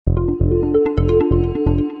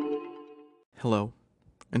Hello,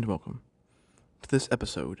 and welcome to this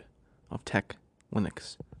episode of Tech,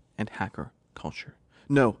 Linux, and Hacker Culture.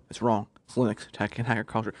 No, it's wrong. It's Linux, Tech, and Hacker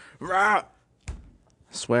Culture. Rah!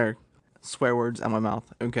 Swear words out my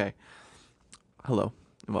mouth. Okay. Hello,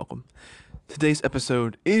 and welcome. Today's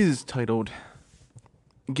episode is titled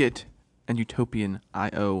Git and Utopian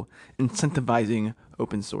I/O Incentivizing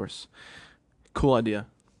Open Source. Cool idea.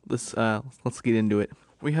 Let's get into it.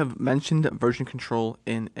 We have mentioned version control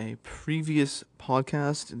in a previous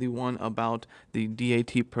podcast, the one about the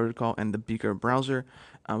DAT protocol and the Beaker browser,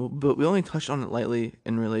 but we only touched on it lightly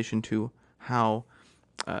in relation to how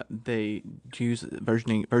they use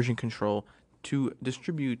version control to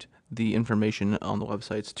distribute the information on the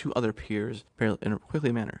websites to other peers in a quick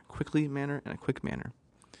manner.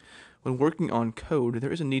 When working on code,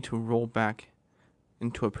 there is a need to roll back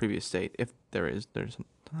into a previous state. If there's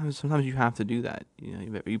sometimes you have to do that.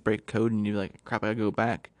 You break code and you're like, crap, I gotta go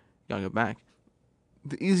back. You gotta go back.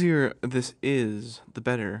 The easier this is, the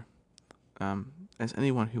better, as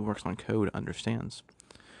anyone who works on code understands.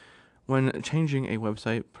 When changing a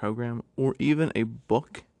website, program, or even a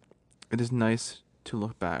book, it is nice to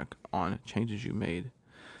look back on changes you made.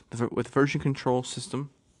 With a version control system,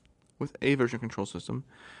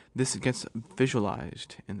 this gets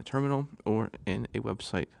visualized in the terminal or in a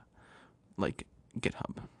website like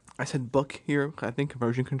GitHub. I said book here. I think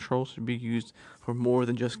version control should be used for more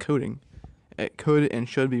than just coding. It could and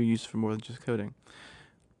should be used for more than just coding.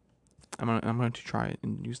 I'm going to try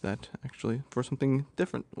and use that actually for something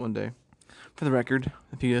different one day. For the record,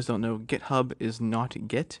 if you guys don't know, GitHub is not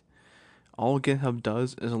Git. All GitHub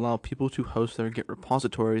does is allow people to host their Git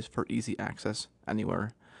repositories for easy access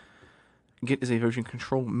anywhere. Git is a version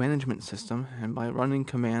control management system, and by running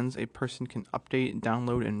commands, a person can update,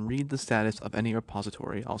 download, and read the status of any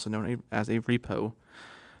repository, also known as a repo.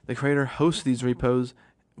 The creator hosts these repos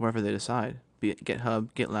wherever they decide, be it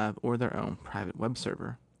GitHub, GitLab, or their own private web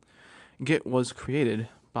server. Git was created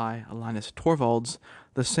by Linus Torvalds,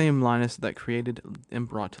 the same Linus that created and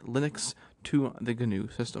brought Linux to the GNU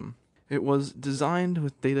system. It was designed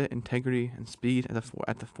with data integrity and speed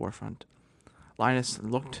at the forefront. Linus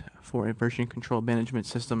looked for a version control management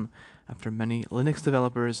system after many Linux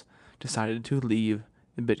developers decided to leave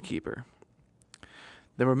BitKeeper.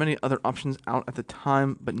 There were many other options out at the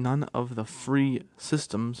time, but none of the free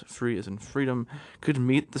systems, free as in freedom, could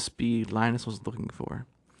meet the speed Linus was looking for.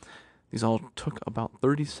 These all took about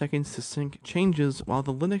 30 seconds to sync changes, while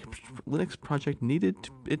the Linux project needed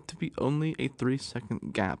it to be only a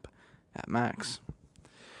 3-second gap at max.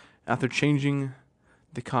 After changing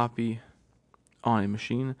the copy on a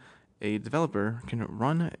machine, a developer can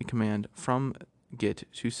run a command from Git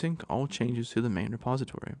to sync all changes to the main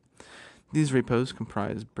repository. These repos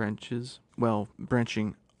comprise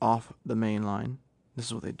branching off the main line. This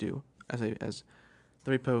is what they do. As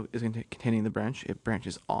the repo is containing the branch, it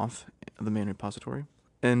branches off the main repository.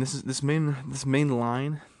 And this main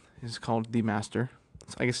line is called the master.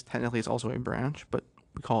 So I guess technically it's also a branch, but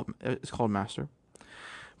it's called master.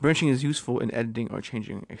 Branching is useful in editing or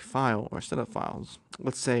changing a file or set of files.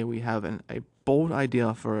 Let's say we have a bold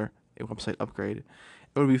idea for a website upgrade.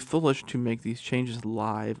 It would be foolish to make these changes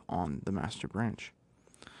live on the master branch.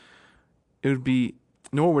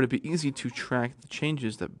 Nor would it be easy to track the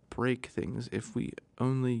changes that break things if we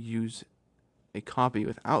only use a copy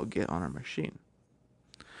without Git on our machine.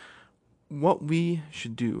 What we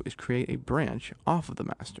should do is create a branch off of the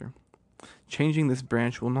master. Changing this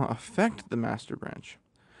branch will not affect the master branch,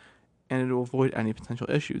 and it will avoid any potential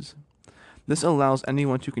issues. This allows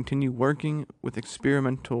anyone to continue working with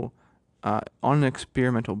on an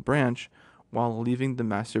experimental branch while leaving the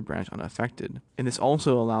master branch unaffected. And this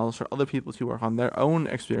also allows for other people to work on their own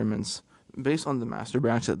experiments based on the master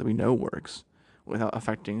branch that we know works, without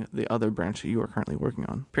affecting the other branch that you are currently working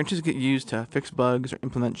on. Branches get used to fix bugs or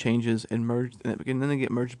implement changes and then they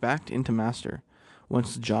get merged back into master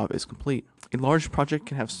once the job is complete. A large project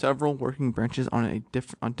can have several working branches on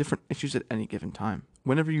different issues at any given time.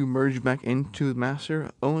 Whenever you merge back into the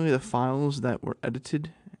master, only the files that were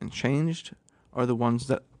edited and changed are the ones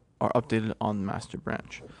that are updated on the master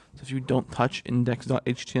branch. So if you don't touch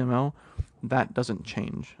index.html, that doesn't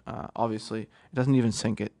change. Obviously, it doesn't even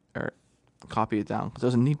sync it or copy it down because it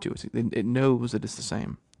doesn't need to. It knows that it's the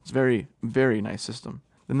same. It's a very, very nice system.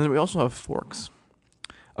 And then we also have forks.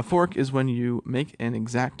 A fork is when you make an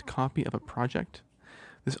exact copy of a project.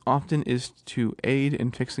 This often is to aid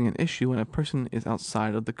in fixing an issue when a person is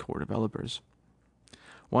outside of the core developers.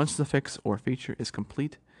 Once the fix or feature is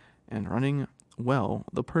complete and running well,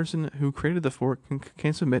 the person who created the fork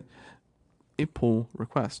can submit a pull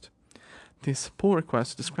request. This pull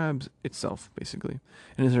request describes itself, basically,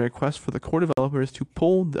 and is a request for the core developers to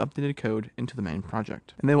pull the updated code into the main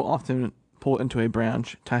project. And they will often pull it into a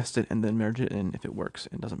branch, test it, and then merge it in if it works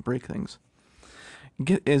and doesn't break things.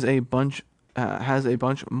 Git is has a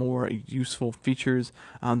bunch more useful features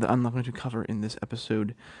that I'm not going to cover in this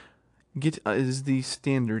episode. Git is the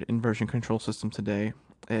standard in version control systems today,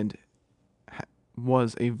 and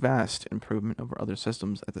was a vast improvement over other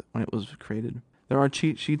systems when it was created. There are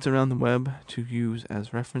cheat sheets around the web to use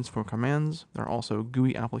as reference for commands. There are also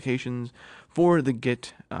GUI applications for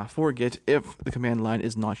Git if the command line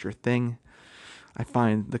is not your thing. I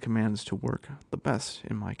find the commands to work the best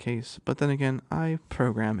in my case, but then again, I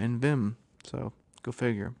program in Vim, so go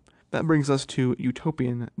figure. That brings us to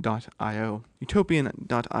Utopian.io.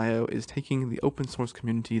 Utopian.io is taking the open source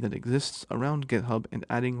community that exists around GitHub and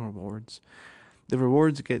adding rewards. The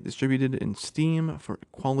rewards get distributed in Steam for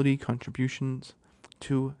quality contributions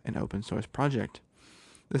to an open source project.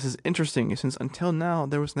 This is interesting since until now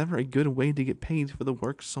there was never a good way to get paid for the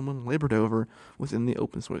work someone labored over within the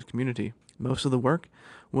open source community. Most of the work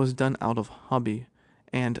was done out of hobby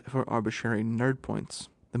and for arbitrary nerd points.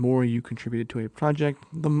 The more you contributed to a project,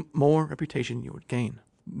 the more reputation you would gain.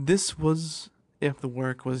 This was if the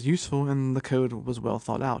work was useful and the code was well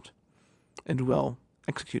thought out and well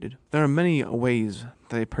executed. There are many ways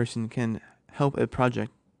that a person can help a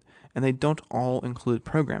project, and they don't all include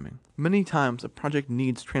programming. Many times a project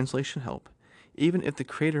needs translation help. Even if the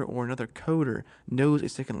creator or another coder knows a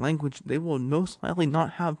second language, they will most likely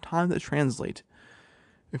not have time to translate.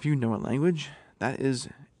 If you know a language that is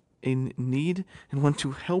in need and want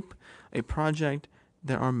to help a project,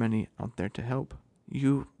 there are many out there to help.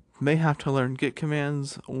 You may have to learn Git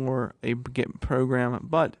commands or a Git program,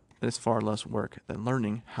 but it is far less work than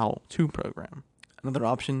learning how to program. Another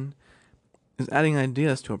option is adding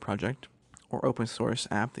ideas to a project or open source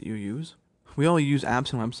app that you use. We all use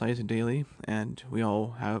apps and websites daily, and we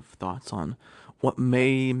all have thoughts on what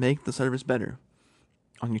may make the service better.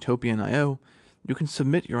 On Utopian.io, you can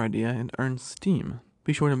submit your idea and earn Steam.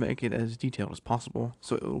 Be sure to make it as detailed as possible,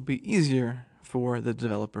 so it will be easier for the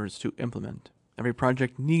developers to implement. Every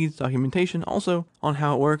project needs documentation also on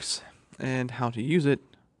how it works and how to use it,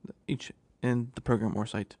 each in the program or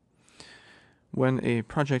site. When a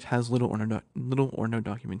project has little or no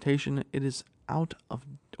documentation, it is out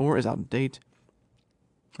of date.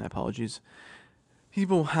 My apologies.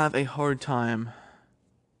 People have a hard time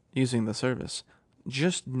using the service.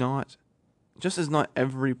 Just as not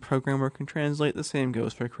every programmer can translate, the same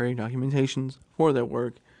goes for creating documentations for their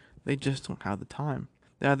work. They just don't have the time.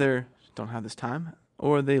 They either don't have this time,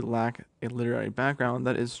 or they lack a literary background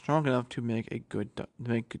that is strong enough to make good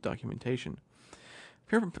documentation.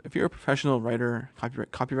 If you're a professional writer,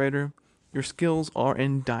 copywriter, your skills are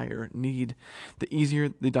in dire need. The easier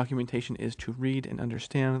the documentation is to read and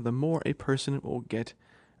understand, the more a person will get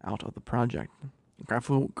out of the project.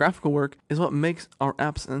 Graphical work is what makes our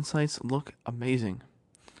apps and sites look amazing.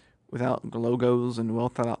 Without logos and well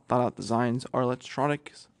thought out designs, our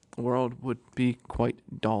electronics world would be quite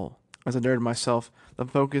dull. As a nerd myself, the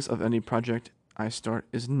focus of any project I start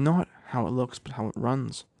is not how it looks, but how it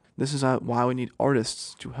runs. This is why we need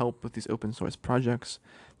artists to help with these open source projects.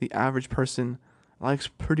 The average person likes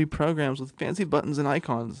pretty programs with fancy buttons and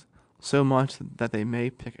icons so much that they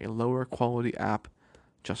may pick a lower quality app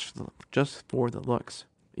just for the looks.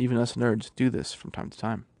 Even us nerds do this from time to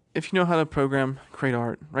time. If you know how to program, create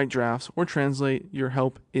art, write drafts, or translate, your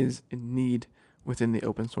help is in need within the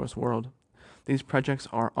open source world. These projects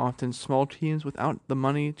are often small teams without the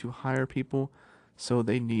money to hire people, so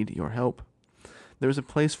they need your help. There is a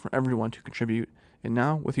place for everyone to contribute, and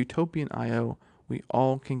now with Utopian.io, we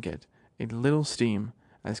all can get a little steam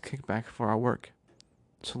as kickback for our work.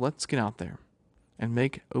 So let's get out there and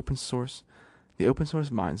make the open source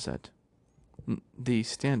mindset the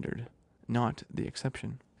standard, not the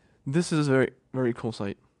exception. This is a very, very cool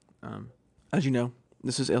site. As you know,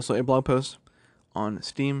 this is also a blog post on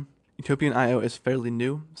Steam. Utopian.io is fairly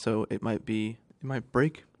new, so it might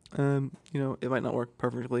break. It might not work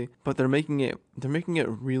perfectly, but they're making it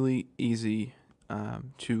really easy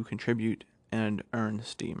to contribute and earn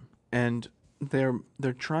Steam. And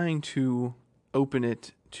they're trying to open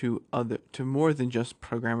it to more than just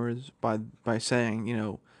programmers by saying,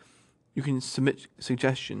 you can submit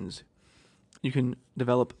suggestions, you can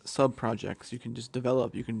develop sub projects, you can just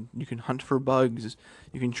develop, you can hunt for bugs,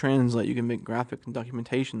 you can translate, you can make graphics and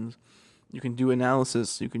documentations, you can do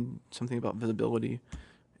analysis, you can something about visibility.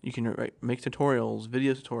 You can make tutorials,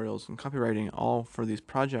 video tutorials, and copywriting all for these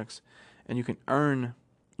projects, and you can earn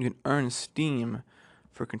Steam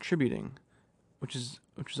for contributing, which is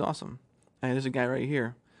awesome. And there's a guy right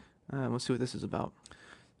here. Let's see what this is about.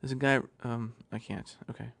 There's a guy. I can't.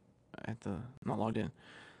 Okay, I'm not logged in.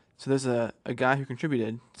 So there's a guy who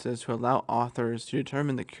contributed. It says to allow authors to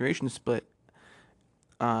determine the curation split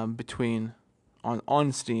between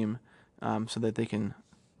on Steam, so that they can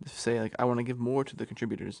say like, I want to give more to the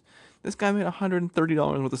contributors. This guy made $130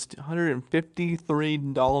 worth of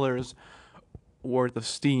 $153 worth of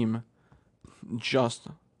Steam just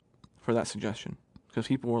for that suggestion, because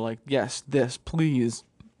people were like, yes, this, please,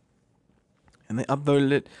 and they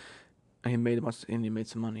upvoted it, and he made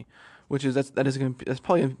some money, which is that's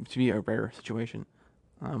probably going to be a rare situation.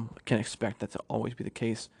 Can't expect that to always be the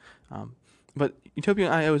case, but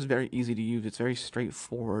Utopian.io is very easy to use. It's very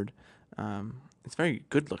straightforward. It's very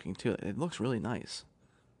good looking too. It looks really nice.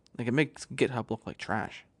 Like, it makes GitHub look like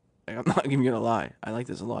trash. Like, I'm not even gonna lie. I like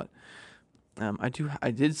this a lot. I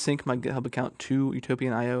did sync my GitHub account to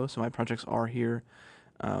Utopian.io, so my projects are here.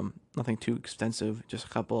 Nothing too extensive, just a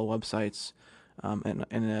couple of websites, and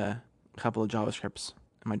a couple of JavaScripts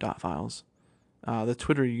in my dot files. The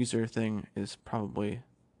Twitter user thing is probably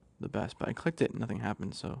the best, but I clicked it and nothing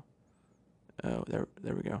happened. So, there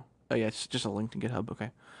we go. Oh yeah, it's just a link to GitHub. Okay.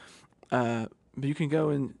 But you can go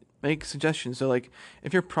and make suggestions. So like,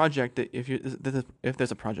 if your project, if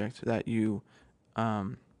there's a project that you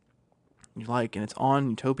like and it's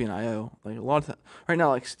on Utopian.io, like a lot of right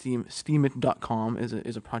now, like Steemit.com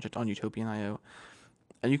is a project on Utopian.io,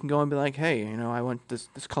 and you can go and be like, hey, I want this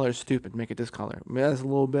color is stupid, make it this color. I mean, that's a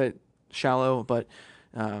little bit shallow, but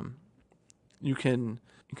you can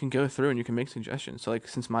go through and you can make suggestions. So like,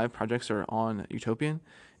 since my projects are on Utopian,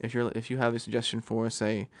 if you have a suggestion for,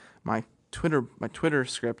 say, my Twitter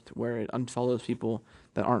script where it unfollows people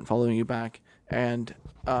that aren't following you back, and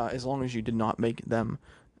as long as you did not make them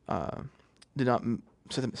set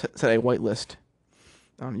a whitelist,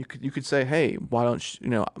 you could say, hey, why don't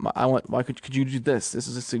why could you do this? This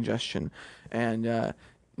is a suggestion, and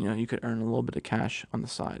you could earn a little bit of cash on the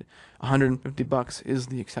side. $150 is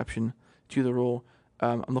the exception to the rule.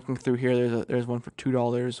 I'm looking through here. There's one for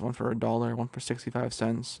 $2, one for $1, one for 65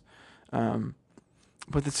 cents.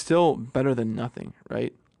 But it's still better than nothing,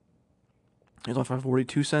 right? There's one for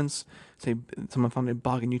 42 cents. Say someone found a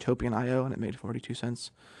bug in Utopian.io and it made 42 cents.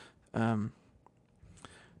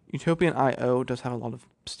 Utopian.io does have a lot of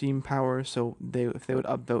Steam power, so if they would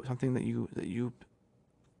upvote something that you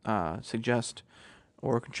suggest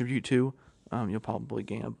or contribute to, you'll probably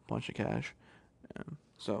gain a bunch of cash.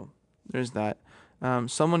 So there's that.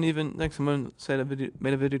 Someone made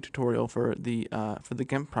a video tutorial for the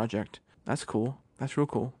GIMP project. That's cool. That's real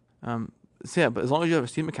cool. So yeah, but as long as you have a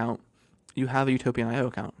Steam account, you have a Utopian.io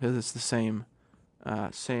account, because it's the same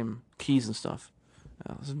keys and stuff.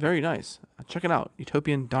 It's very nice. Check it out,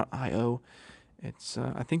 Utopian.io. It's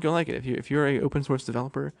I think you'll like it if you're a open source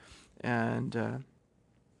developer, and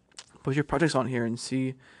put your projects on here and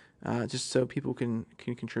see, just so people can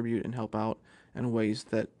contribute and help out in ways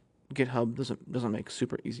that GitHub doesn't make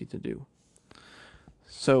super easy to do.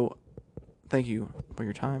 So, thank you for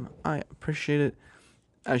your time. I appreciate it.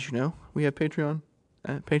 As you know, we have Patreon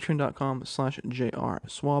at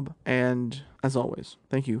patreon.com/JRSwab. And as always,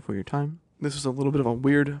 thank you for your time. This is a little bit of a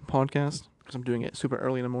weird podcast because I'm doing it super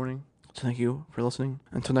early in the morning. So thank you for listening.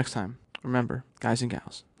 Until next time, remember, guys and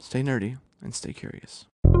gals, stay nerdy and stay curious.